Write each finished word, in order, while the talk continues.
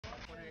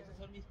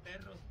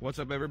What's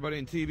up, everybody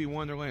in TV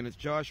Wonderland? It's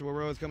Joshua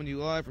Rose coming to you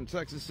live from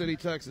Texas City,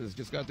 Texas.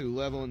 Just got through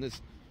leveling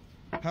this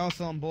house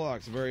on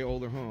blocks, a very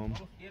older home.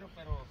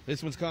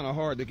 This one's kind of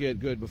hard to get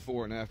good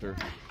before and after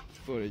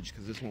footage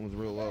because this one was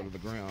real low to the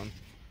ground.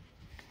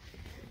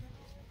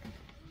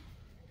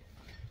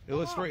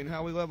 Illustrating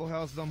how we level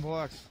houses on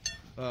blocks.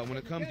 When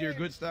it comes to your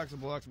good stacks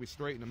of blocks, we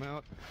straighten them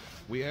out.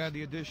 We add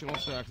the additional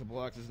stacks of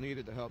blocks as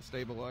needed to help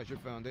stabilize your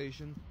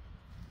foundation.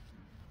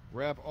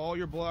 Wrap all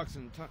your blocks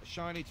in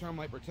shiny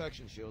termite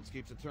protection shields.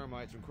 Keeps the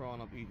termites from crawling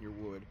up eating your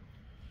wood.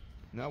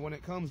 Now when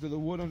it comes to the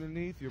wood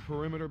underneath, your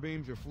perimeter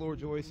beams, your floor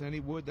joists,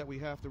 any wood that we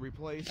have to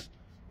replace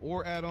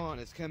or add on,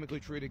 it's chemically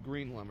treated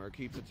green lumber. It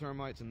keeps the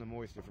termites and the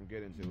moisture from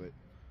getting to it.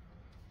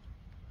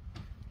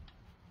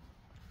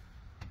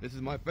 This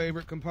is my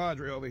favorite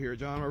compadre over here,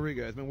 John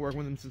Rodriguez. I've been working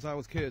with him since I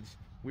was kids.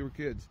 We were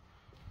kids.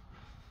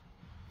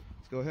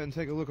 Let's go ahead and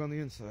take a look on the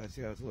inside,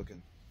 see how it's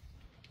looking.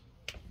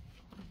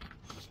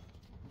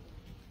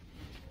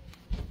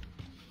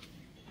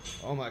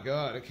 Oh my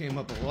God, it came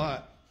up a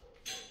lot.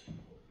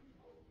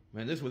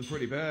 Man, this was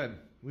pretty bad.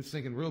 We was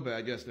sinking real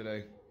bad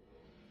yesterday.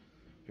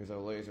 Here's our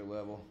laser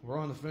level. We're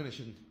on the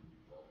finishing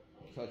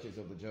touches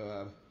of the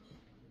job.